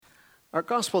Our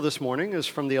gospel this morning is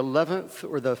from the 11th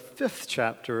or the 5th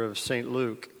chapter of St.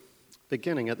 Luke,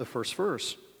 beginning at the first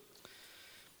verse.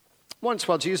 Once,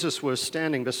 while Jesus was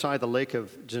standing beside the lake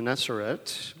of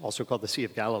Gennesaret, also called the Sea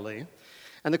of Galilee,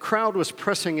 and the crowd was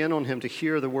pressing in on him to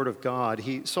hear the word of God,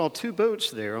 he saw two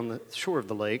boats there on the shore of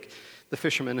the lake. The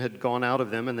fishermen had gone out of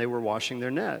them, and they were washing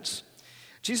their nets.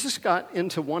 Jesus got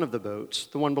into one of the boats,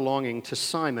 the one belonging to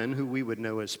Simon, who we would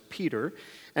know as Peter,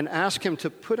 and asked him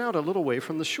to put out a little way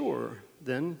from the shore.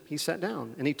 Then he sat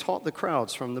down, and he taught the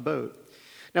crowds from the boat.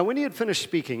 Now when he had finished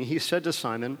speaking, he said to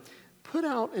Simon, "Put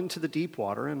out into the deep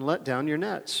water and let down your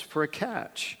nets for a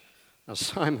catch." Now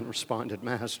Simon responded,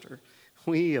 "Master,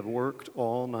 we have worked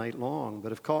all night long,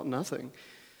 but have caught nothing.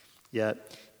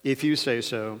 Yet, if you say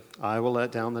so, I will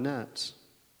let down the nets."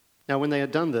 Now when they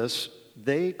had done this,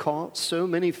 they caught so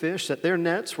many fish that their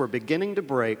nets were beginning to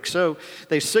break. So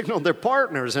they signaled their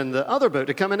partners in the other boat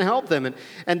to come and help them.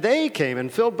 And they came and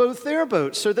filled both their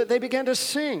boats so that they began to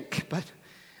sink. But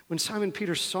when Simon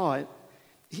Peter saw it,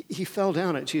 he fell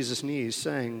down at Jesus' knees,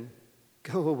 saying,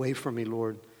 "Go away from me,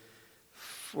 Lord,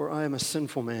 for I am a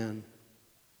sinful man."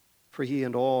 For he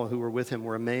and all who were with him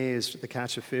were amazed at the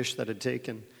catch of fish that had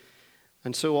taken.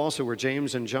 And so also were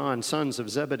James and John, sons of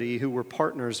Zebedee, who were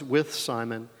partners with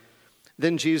Simon.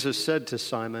 Then Jesus said to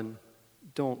Simon,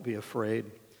 "Don't be afraid.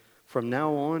 From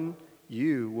now on,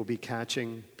 you will be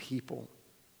catching people."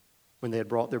 When they had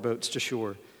brought their boats to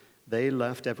shore, they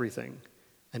left everything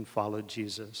and followed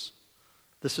Jesus.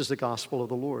 This is the gospel of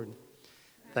the Lord.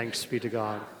 Thanks be to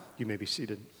God. You may be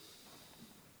seated.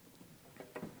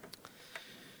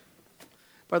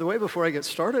 By the way, before I get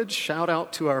started, shout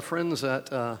out to our friends at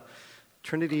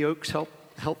Trinity Oaks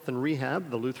Health and Rehab,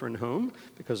 the Lutheran home,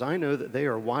 because I know that they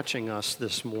are watching us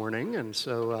this morning, and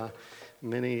so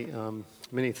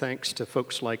many thanks to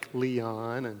folks like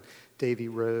Leon and Davy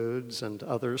Rhodes and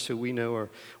others who we know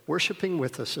are worshiping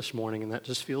with us this morning, and that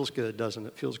just feels good, doesn't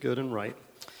it? Feels good and right.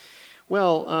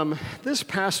 Well, this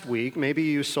past week, maybe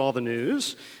you saw the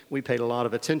news. We paid a lot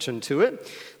of attention to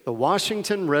it. The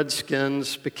Washington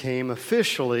Redskins became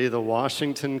officially the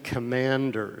Washington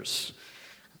Commanders.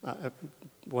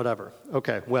 Whatever.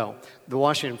 Okay, well, the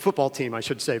Washington football team, I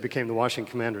should say, became the Washington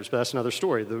Commanders, but that's another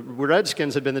story. The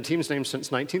Redskins had been the team's name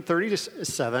since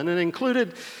 1937 and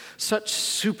included such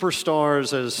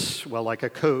superstars as, well, like a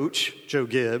coach, Joe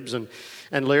Gibbs, and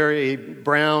Larry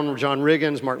Brown, John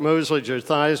Riggins, Mark Mosley, Joe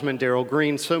Theismann, Darrell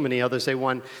Green, so many others. They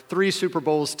won 3 Super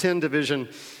Bowls, 10 division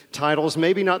titles.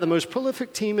 Maybe not the most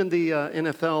prolific team in the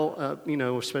NFL,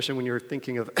 especially when you're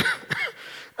thinking of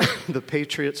the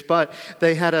Patriots, but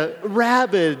they had a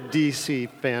rabid DC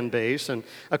fan base and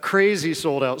a crazy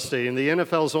sold-out stadium. The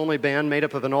NFL's only band made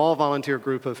up of an all-volunteer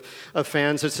group of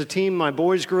fans. It's a team my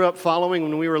boys grew up following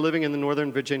when we were living in the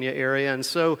Northern Virginia area, and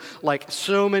so, like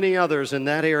so many others in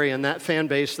that area and that fan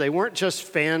base, they weren't just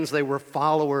fans, they were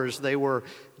followers, they were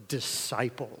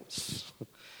disciples.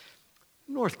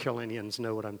 North Carolinians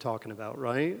know what I'm talking about,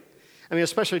 right? I mean,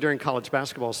 especially during college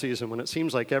basketball season when it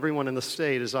seems like everyone in the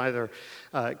state is either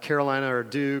Carolina or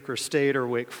Duke or State or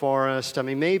Wake Forest. I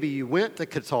mean, maybe you went to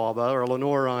Catawba or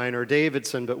Lenoir-Rhyne or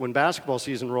Davidson, but when basketball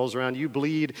season rolls around, you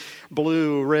bleed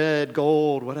blue, red,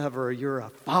 gold, whatever. You're a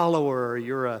follower.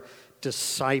 You're a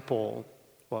disciple.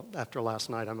 Well, after last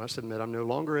night, I must admit, I'm no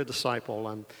longer a disciple.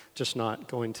 I'm just not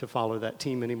going to follow that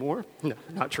team anymore. No,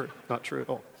 not true. Not true at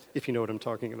all, if you know what I'm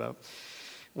talking about.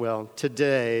 Well,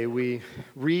 today we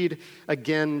read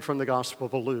again from the Gospel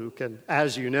of Luke, and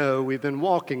as you know, we've been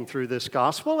walking through this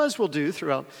Gospel, as we'll do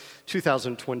throughout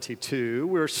 2022.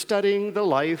 We're studying the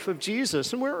life of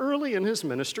Jesus, and we're early in his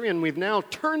ministry, and we've now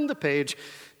turned the page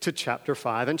to chapter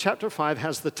 5, and chapter 5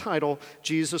 has the title,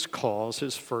 Jesus Calls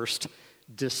His First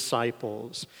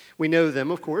Disciples. We know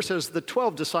them, of course, as the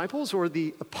 12 disciples or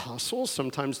the apostles,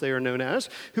 sometimes they are known as,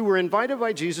 who were invited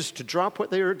by Jesus to drop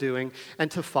what they were doing and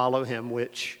to follow him,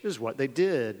 which is what they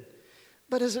did.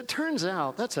 But as it turns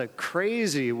out, that's a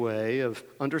crazy way of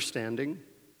understanding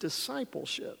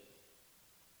discipleship.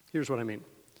 Here's what I mean.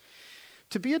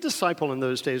 To be a disciple in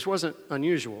those days wasn't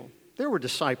unusual. There were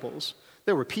disciples.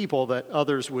 There were people that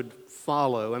others would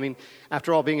follow. I mean,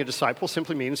 after all, being a disciple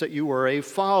simply means that you were a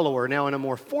follower. Now, in a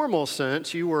more formal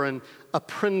sense, you were an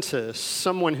apprentice,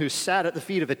 someone who sat at the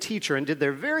feet of a teacher and did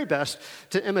their very best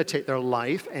to imitate their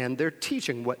life and their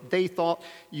teaching. What they thought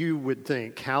you would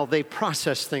think, how they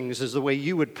process things is the way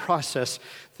you would process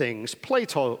things.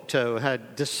 Plato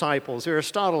had disciples.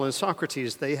 Aristotle and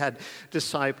Socrates, they had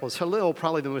disciples. Hillel,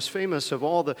 probably the most famous of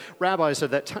all the rabbis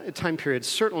of that time period,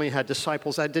 certainly had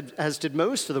disciples, as did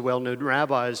most of the well-known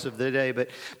rabbis of the day.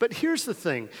 But here's the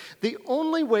thing. The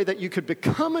only way that you could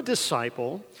become a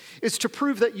disciple is to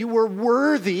prove that you were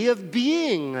worthy of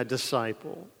being a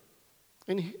disciple.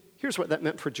 And here's what that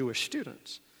meant for Jewish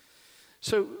students.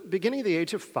 So beginning at the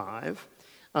age of 5,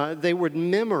 they would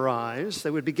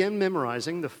begin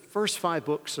memorizing the first 5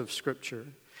 books of Scripture,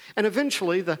 and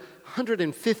eventually the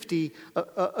 150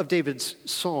 of David's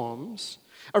Psalms.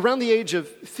 Around the age of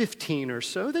 15 or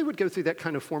so, they would go through that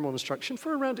kind of formal instruction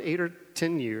for around 8 or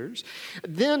 10 years.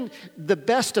 Then the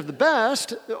best of the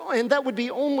best, and that would be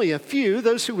only a few,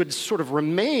 those who would sort of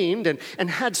remained and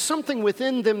had something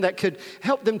within them that could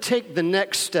help them take the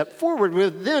next step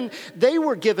forward. Then they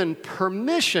were given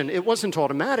permission. It wasn't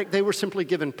automatic. They were simply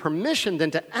given permission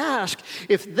then to ask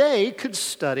if they could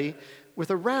study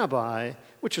with a rabbi,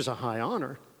 which is a high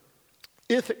honor.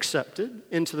 If accepted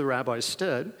into the rabbi's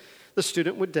stead, the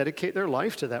student would dedicate their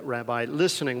life to that rabbi,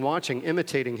 listening, watching,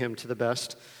 imitating him to the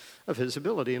best of his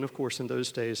ability. And of course, in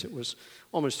those days, it was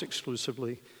almost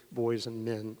exclusively boys and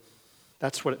men.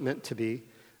 That's what it meant to be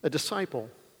a disciple.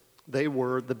 They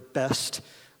were the best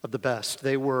of the best.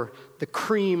 They were the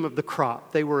cream of the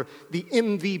crop. They were the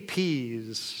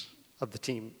MVPs of the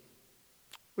team,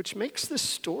 which makes this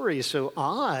story so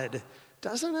odd,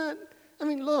 doesn't it? I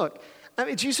mean, look.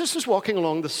 Jesus is walking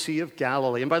along the Sea of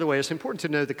Galilee. And by the way, it's important to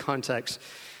know the context.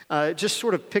 Just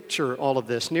sort of picture all of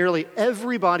this. Nearly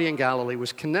everybody in Galilee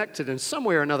was connected in some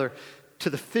way or another to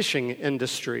the fishing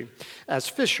industry. As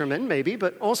fishermen, maybe,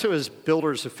 but also as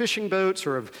builders of fishing boats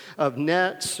or of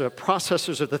nets,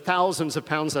 processors of the thousands of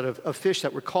pounds of fish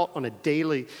that were caught on a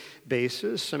daily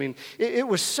basis. I mean, it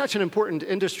was such an important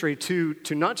industry to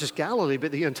not just Galilee,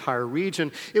 but the entire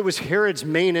region. It was Herod's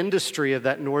main industry of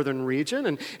that northern region,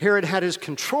 and Herod had his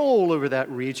control over that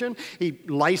region. You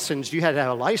had to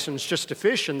have a license just to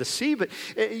fish in the sea, but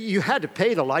you had to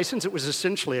pay the license. It was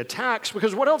essentially a tax,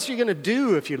 because what else are you going to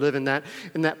do if you live in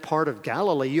that part of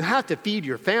Galilee? You have to feed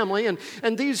your family, and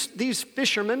these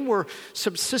fishermen were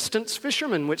subsistence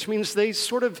fishermen, which means they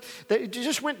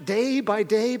just went day by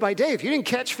day by day. If you didn't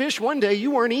catch fish one day,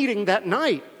 you weren't eating that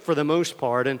night for the most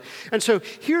part. And so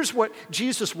here's what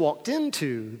Jesus walked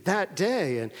into that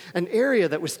day, an area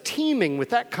that was teeming with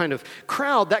that kind of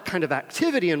crowd, that kind of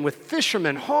activity, and with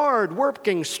fishermen,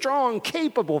 hard-working, strong,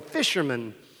 capable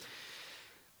fishermen.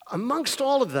 Amongst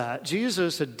all of that,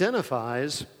 Jesus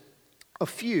identifies a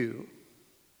few,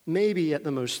 maybe at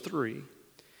the most 3,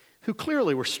 who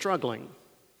clearly were struggling.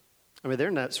 I mean,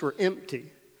 their nets were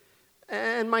empty.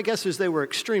 And my guess is they were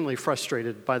extremely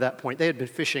frustrated by that point. They had been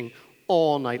fishing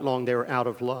all night long. They were out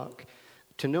of luck.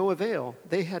 To no avail.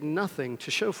 They had nothing to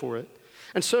show for it.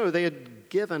 And so they had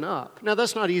given up. Now,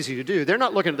 that's not easy to do. They're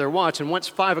not looking at their watch, and once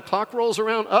 5 o'clock rolls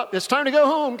around, it's time to go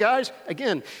home, guys.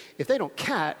 Again, if they don't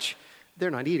catch,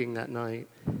 they're not eating that night.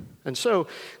 And so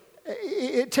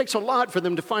it takes a lot for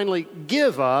them to finally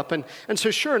give up. And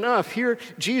so sure enough, here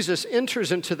Jesus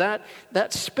enters into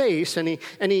that space, and he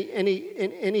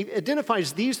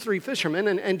identifies these 3 fishermen,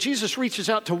 and Jesus reaches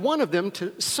out to one of them,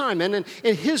 to Simon, and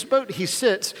in his boat he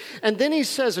sits. And then he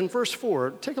says in verse 4,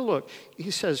 take a look,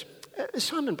 he says,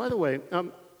 Simon, by the way,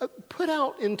 put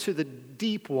out into the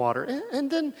deep water and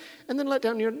then let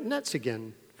down your nets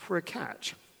again for a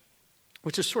catch,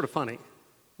 which is sort of funny,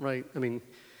 right? I mean,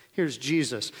 here's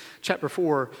Jesus. Chapter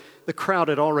 4, the crowd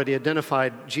had already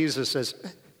identified Jesus as,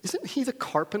 isn't he the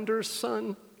carpenter's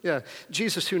son? Yeah,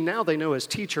 Jesus, who now they know as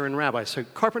teacher and rabbi. So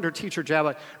carpenter, teacher,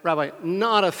 rabbi,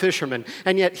 not a fisherman.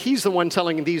 And yet he's the one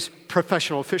telling these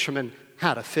professional fishermen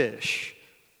how to fish,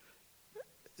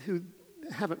 who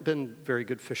haven't been very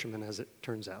good fishermen, as it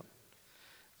turns out.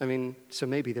 I mean, so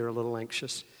maybe they're a little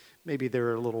anxious. Maybe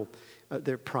they're a little,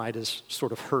 their pride is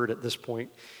sort of hurt at this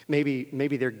point. Maybe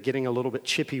they're getting a little bit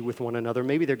chippy with one another.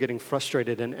 Maybe they're getting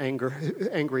frustrated and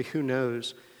angry, who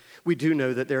knows. We do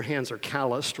know that their hands are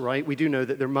calloused, right? We do know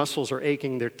that their muscles are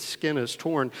aching, their skin is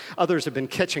torn. Others have been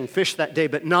catching fish that day,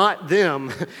 but not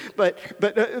them.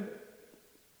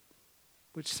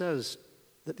 Which says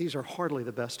that these are hardly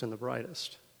the best and the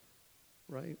brightest,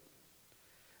 right?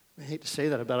 I hate to say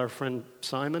that about our friend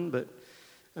Simon, but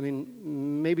I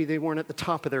mean, maybe they weren't at the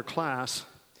top of their class.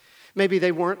 Maybe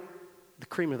they weren't the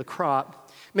cream of the crop.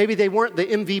 Maybe they weren't the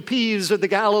MVPs of the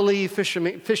Galilee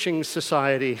Fishing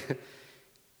Society.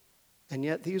 And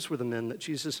yet these were the men that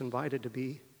Jesus invited to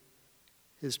be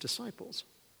his disciples.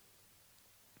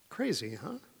 Crazy,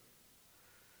 huh?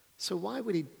 So why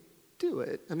would he do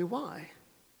it? I mean, why?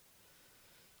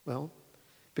 Well,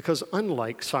 because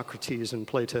unlike Socrates and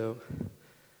Plato,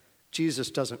 Jesus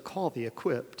doesn't call the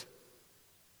equipped.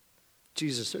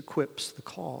 Jesus equips the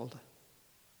called.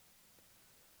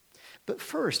 But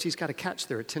first, he's got to catch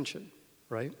their attention,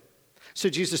 right? So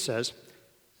Jesus says,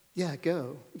 yeah,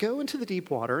 go into the deep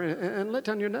water and let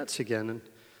down your nets again. And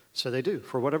so they do,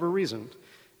 for whatever reason.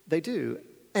 They do.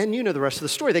 And you know the rest of the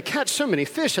story. They catch so many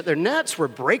fish that their nets were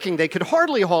breaking. They could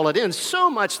hardly haul it in, so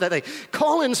much that they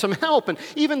call in some help, and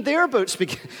even their boats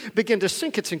begin to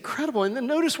sink. It's incredible. And then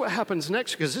notice what happens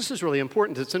next, because this is really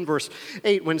important. It's in verse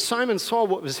 8. When Simon saw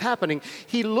what was happening,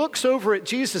 he looks over at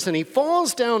Jesus, and he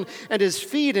falls down at his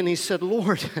feet, and he said,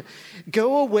 "Lord,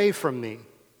 go away from me,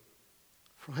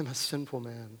 for I'm a sinful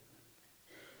man.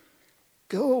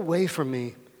 Go away from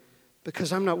me,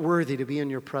 because I'm not worthy to be in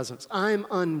your presence. I'm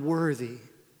unworthy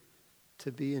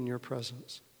to be in your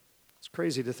presence." It's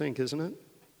crazy to think, isn't it?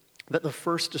 That the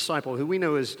first disciple, who we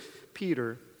know as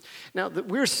Peter, now that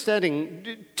we're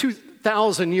studying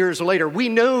 2,000 years later, we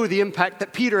know the impact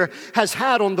that Peter has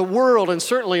had on the world and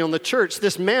certainly on the church.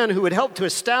 This man who had helped to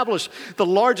establish the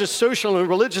largest social and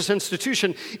religious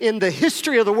institution in the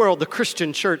history of the world, the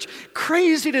Christian church.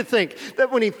 Crazy to think that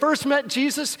when he first met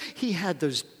Jesus, he had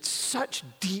those such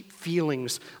deep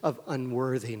feelings of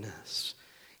unworthiness.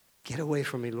 Get away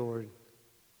from me, Lord,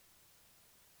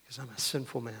 because I'm a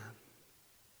sinful man.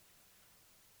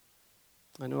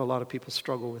 I know a lot of people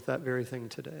struggle with that very thing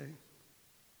today.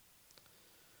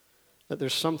 That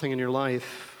there's something in your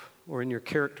life or in your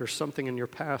character, something in your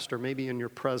past or maybe in your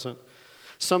present,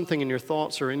 something in your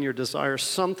thoughts or in your desires,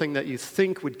 something that you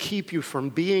think would keep you from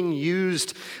being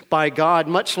used by God,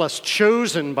 much less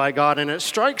chosen by God. And it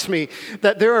strikes me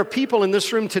that there are people in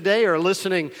this room today or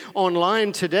listening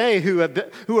online today who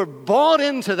are bought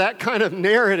into that kind of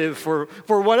narrative for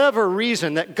whatever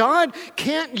reason, that God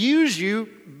can't use you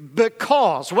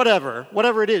because,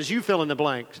 whatever it is, you fill in the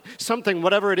blank. Something,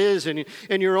 whatever it is in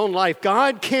your own life,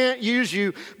 God can't use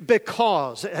you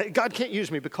because. God can't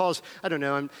use me because, I don't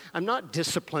know, I'm not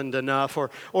disciplined enough, or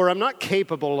I'm not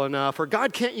capable enough, or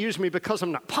God can't use me because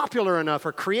I'm not popular enough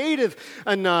or creative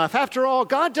enough. After all,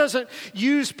 God doesn't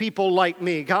use people like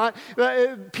me.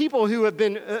 People who have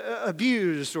been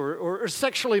abused or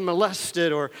sexually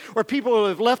molested, or people who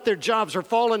have left their jobs or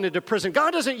fallen into prison.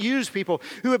 God doesn't use people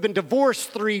who have been divorced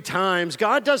 3 times.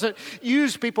 God doesn't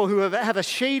use people who have a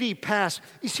shady past.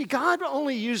 You see, God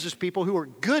only uses people who are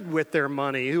good with their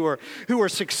money, who are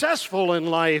successful in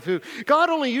life. God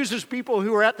only uses people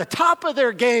who are at the top of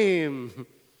their game.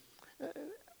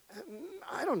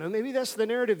 I don't know, maybe that's the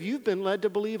narrative you've been led to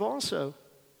believe also.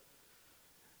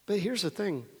 But here's the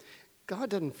thing.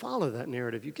 God doesn't follow that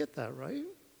narrative. You get that, right?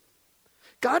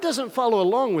 God doesn't follow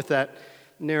along with that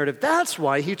narrative. That's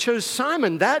why he chose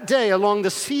Simon that day along the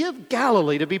Sea of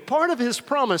Galilee to be part of his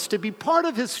promise, to be part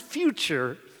of his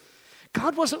future.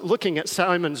 God wasn't looking at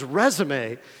Simon's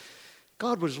resume.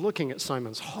 God was looking at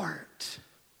Simon's heart.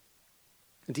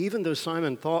 And even though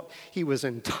Simon thought he was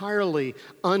entirely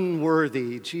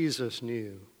unworthy, Jesus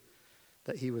knew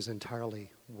that he was entirely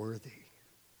worthy.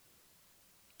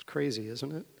 It's crazy,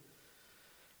 isn't it?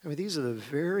 I mean, these are the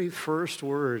very first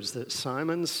words that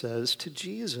Simon says to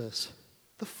Jesus.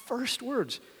 The first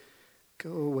words,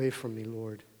 "Go away from me,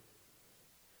 Lord.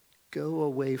 Go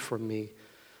away from me,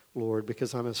 Lord,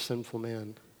 because I'm a sinful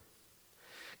man.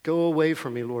 Go away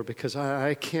from me, Lord, because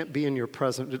I can't be in your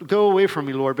presence. Go away from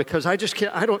me, Lord, because I just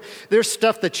can't, there's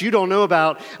stuff that you don't know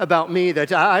about me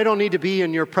that I don't need to be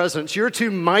in your presence. You're too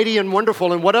mighty and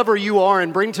wonderful in whatever you are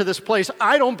and bring to this place.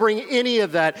 I don't bring any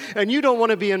of that, and you don't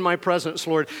want to be in my presence,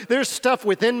 Lord. There's stuff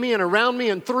within me and around me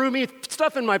and through me,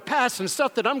 stuff in my past and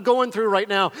stuff that I'm going through right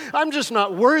now. I'm just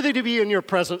not worthy to be in your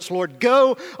presence, Lord.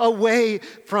 Go away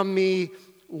from me,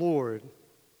 Lord."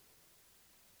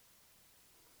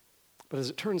 But as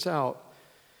it turns out,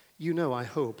 you know, I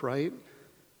hope, right?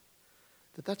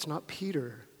 That's not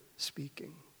Peter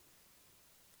speaking.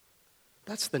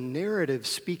 That's the narrative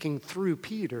speaking through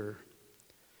Peter.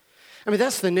 I mean,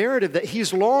 that's the narrative that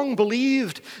he's long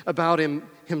believed about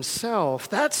himself.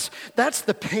 That's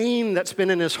the pain that's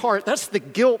been in his heart. That's the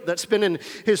guilt that's been in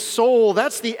his soul.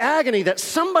 That's the agony that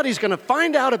somebody's going to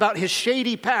find out about his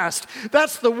shady past.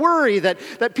 That's the worry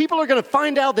that people are going to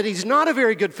find out that he's not a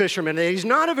very good fisherman, that he's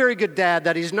not a very good dad,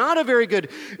 that he's not a very good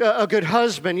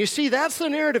husband. You see, that's the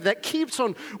narrative that keeps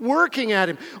on working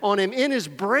on him in his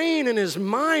brain and his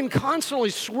mind,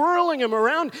 constantly swirling him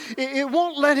around. It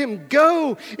won't let him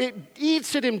go. It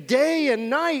eats at him day and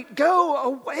night. Go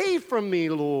away from me,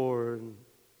 Lord.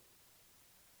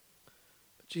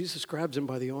 But Jesus grabs him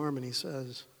by the arm and he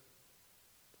says,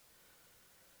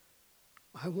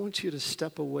 "I want you to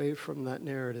step away from that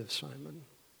narrative, Simon.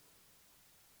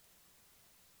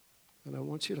 And I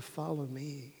want you to follow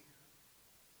me.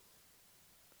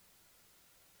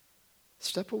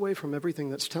 Step away from everything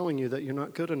that's telling you that you're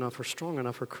not good enough or strong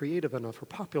enough or creative enough or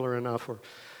popular enough or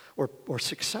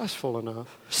successful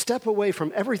enough. Step away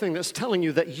from everything that's telling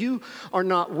you that you are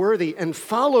not worthy and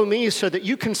follow me so that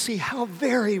you can see how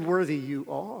very worthy you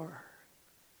are."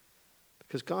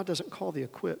 Because God doesn't call the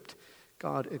equipped,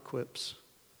 God equips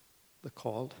the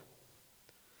called.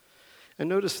 And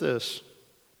notice this,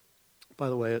 by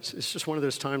the way, it's just one of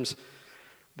those times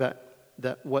that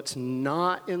what's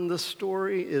not in the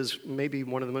story is maybe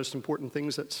one of the most important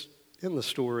things that's in the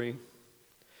story.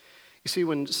 You see,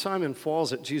 when Simon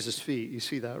falls at Jesus' feet, you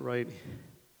see that, right?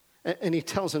 And he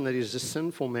tells him that he's a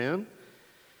sinful man.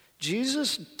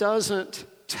 Jesus doesn't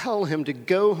tell him to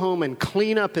go home and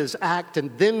clean up his act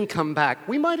and then come back.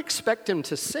 We might expect him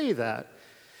to say that.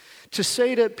 To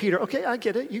say to Peter, okay, I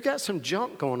get it. You got some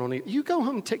junk going on. You go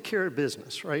home and take care of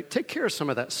business, right? Take care of some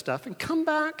of that stuff and come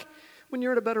back when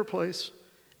you're at a better place,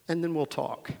 and then we'll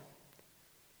talk.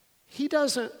 He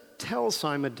doesn't tell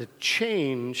Simon to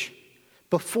change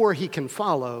before he can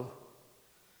follow,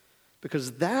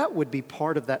 because that would be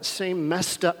part of that same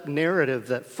messed up narrative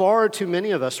that far too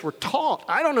many of us were taught.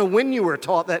 I don't know when you were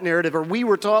taught that narrative, or we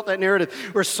were taught that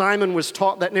narrative, or Simon was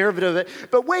taught that narrative,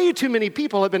 but way too many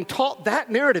people have been taught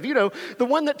that narrative. You know, the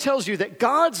one that tells you that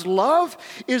God's love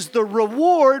is the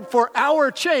reward for our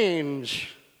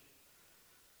change.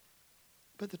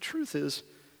 But the truth is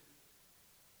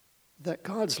that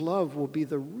God's love will be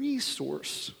the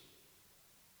resource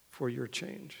for your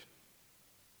change.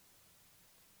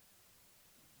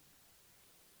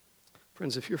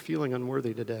 Friends, if you're feeling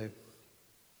unworthy today,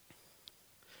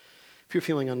 if you're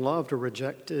feeling unloved or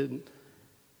rejected,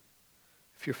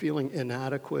 if you're feeling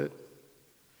inadequate,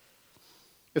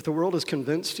 if the world has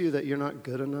convinced you that you're not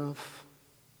good enough,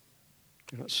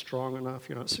 you're not strong enough,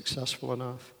 you're not successful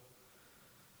enough,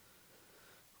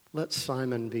 let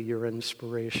Simon be your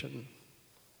inspiration.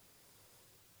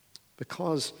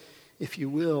 Because if you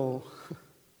will,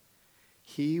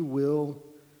 he will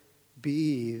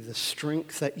be the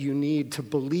strength that you need to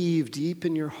believe deep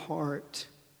in your heart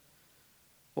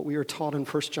what we are taught in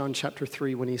 1 John chapter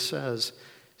 3 when he says,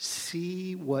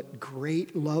 see what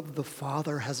great love the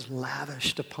Father has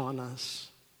lavished upon us,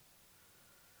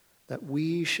 that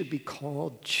we should be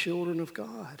called children of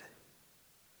God.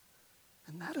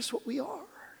 And that is what we are.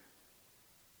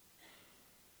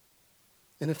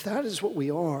 And if that is what we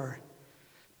are,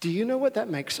 do you know what that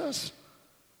makes us?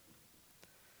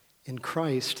 In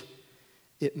Christ,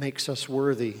 it makes us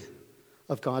worthy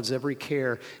of God's every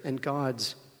care and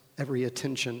God's every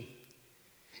attention.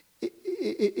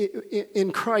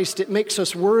 In Christ, it makes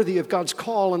us worthy of God's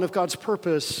call and of God's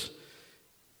purpose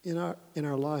in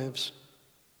our lives.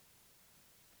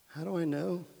 How do I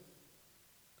know?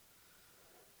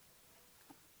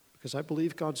 Because I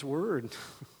believe God's word.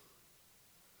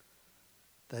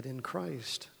 That in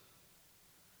Christ,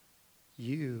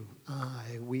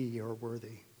 we are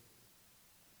worthy.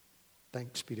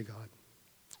 Thanks be to God.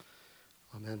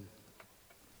 Amen.